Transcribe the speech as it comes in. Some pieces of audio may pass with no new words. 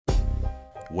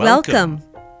Welcome!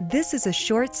 This is a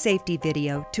short safety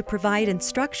video to provide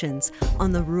instructions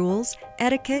on the rules,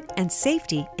 etiquette, and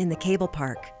safety in the cable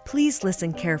park. Please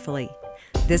listen carefully.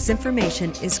 This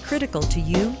information is critical to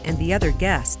you and the other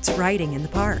guests riding in the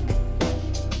park.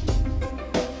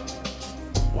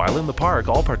 While in the park,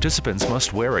 all participants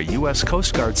must wear a U.S.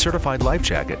 Coast Guard certified life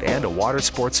jacket and a water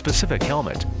sports specific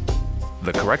helmet.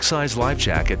 The correct size life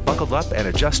jacket, buckled up and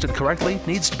adjusted correctly,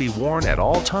 needs to be worn at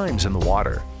all times in the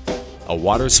water. A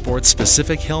water sports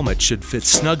specific helmet should fit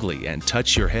snugly and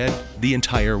touch your head the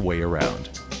entire way around.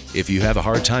 If you have a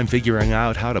hard time figuring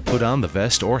out how to put on the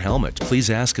vest or helmet, please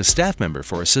ask a staff member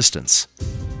for assistance.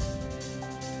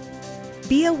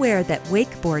 Be aware that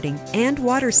wakeboarding and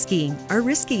water skiing are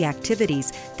risky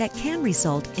activities that can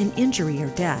result in injury or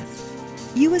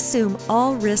death. You assume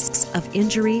all risks of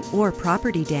injury or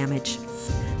property damage.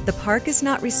 The park is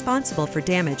not responsible for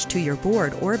damage to your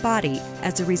board or body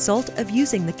as a result of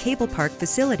using the cable park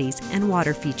facilities and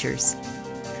water features.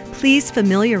 Please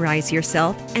familiarize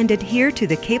yourself and adhere to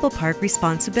the Cable Park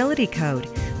Responsibility Code,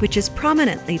 which is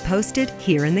prominently posted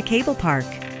here in the cable park.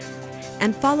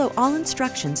 And follow all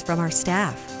instructions from our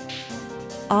staff.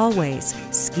 Always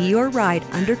ski or ride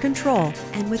under control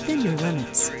and within your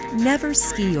limits. Never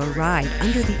ski or ride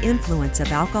under the influence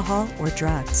of alcohol or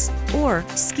drugs, or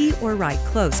ski or ride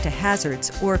close to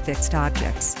hazards or fixed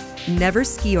objects. Never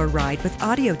ski or ride with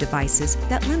audio devices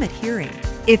that limit hearing.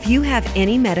 If you have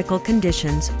any medical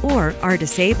conditions or are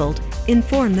disabled,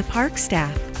 inform the park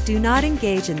staff. Do not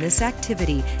engage in this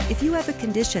activity if you have a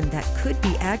condition that could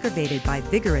be aggravated by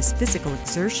vigorous physical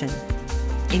exertion.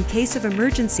 In case of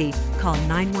emergency, call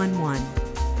 911.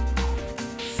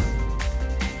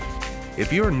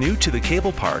 If you're new to the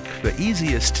cable park, the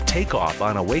easiest takeoff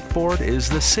on a wakeboard is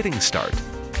the sitting start.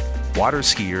 Water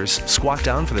skiers squat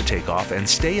down for the takeoff and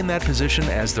stay in that position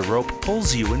as the rope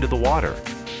pulls you into the water.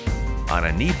 On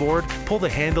a knee board, pull the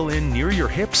handle in near your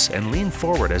hips and lean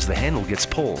forward as the handle gets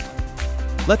pulled.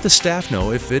 Let the staff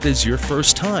know if it is your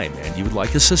first time and you would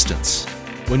like assistance.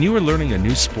 When you are learning a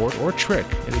new sport or trick,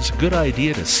 it is a good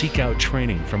idea to seek out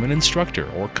training from an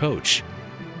instructor or coach.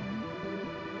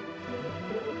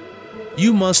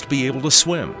 You must be able to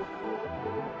swim.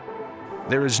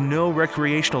 There is no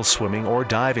recreational swimming or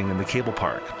diving in the cable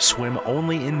park. Swim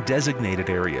only in designated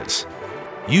areas.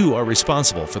 You are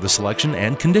responsible for the selection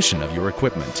and condition of your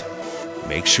equipment.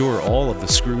 Make sure all of the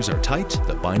screws are tight,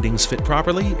 the bindings fit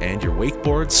properly, and your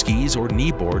wakeboard, skis, or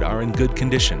knee board are in good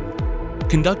condition.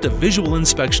 Conduct a visual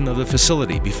inspection of the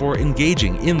facility before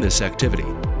engaging in this activity.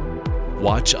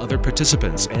 Watch other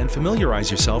participants and familiarize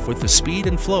yourself with the speed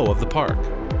and flow of the park.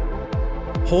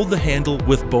 Hold the handle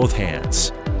with both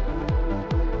hands.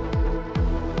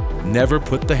 Never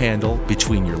put the handle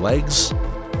between your legs,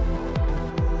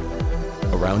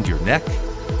 around your neck,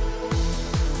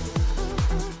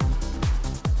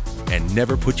 and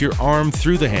never put your arm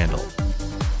through the handle.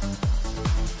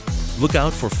 Look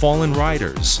out for fallen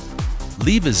riders.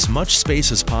 Leave as much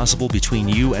space as possible between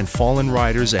you and fallen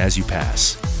riders as you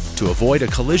pass. To avoid a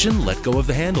collision, let go of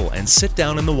the handle and sit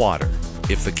down in the water.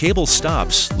 If the cable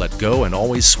stops, let go and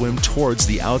always swim towards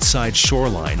the outside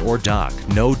shoreline or dock.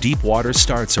 No deep water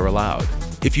starts are allowed.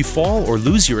 If you fall or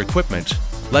lose your equipment,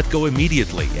 let go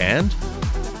immediately and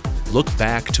look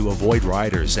back to avoid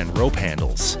riders and rope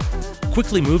handles.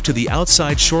 Quickly move to the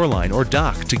outside shoreline or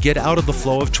dock to get out of the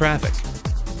flow of traffic.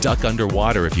 Duck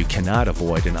underwater if you cannot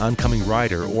avoid an oncoming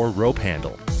rider or rope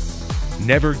handle.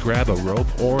 Never grab a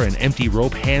rope or an empty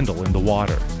rope handle in the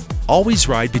water. Always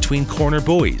ride between corner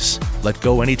buoys. Let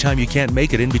go anytime you can't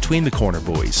make it in between the corner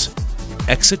buoys.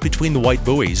 Exit between the white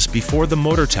buoys before the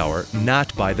motor tower,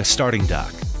 not by the starting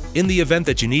dock. In the event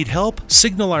that you need help,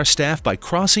 signal our staff by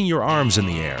crossing your arms in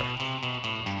the air.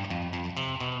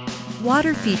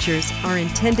 Water features are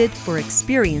intended for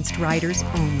experienced riders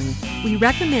only. We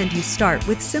recommend you start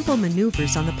with simple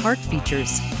maneuvers on the park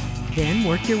features. Then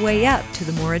work your way up to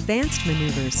the more advanced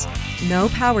maneuvers. No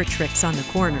power tricks on the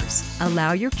corners.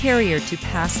 Allow your carrier to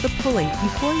pass the pulley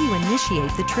before you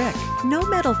initiate the trick. No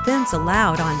metal fins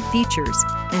allowed on features,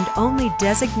 and only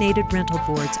designated rental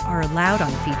boards are allowed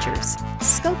on features.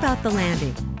 Scope out the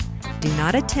landing. Do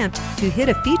not attempt to hit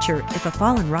a feature if a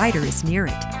fallen rider is near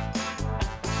it.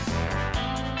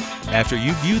 After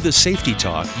you view the safety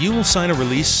talk, you will sign a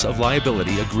release of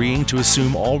liability agreeing to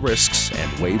assume all risks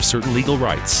and waive certain legal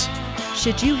rights.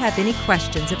 Should you have any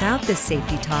questions about this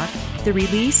safety talk, the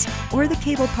release, or the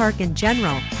cable park in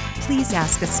general, please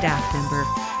ask a staff member.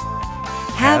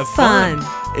 Have fun!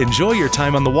 Enjoy your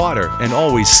time on the water and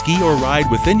always ski or ride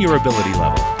within your ability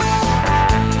level.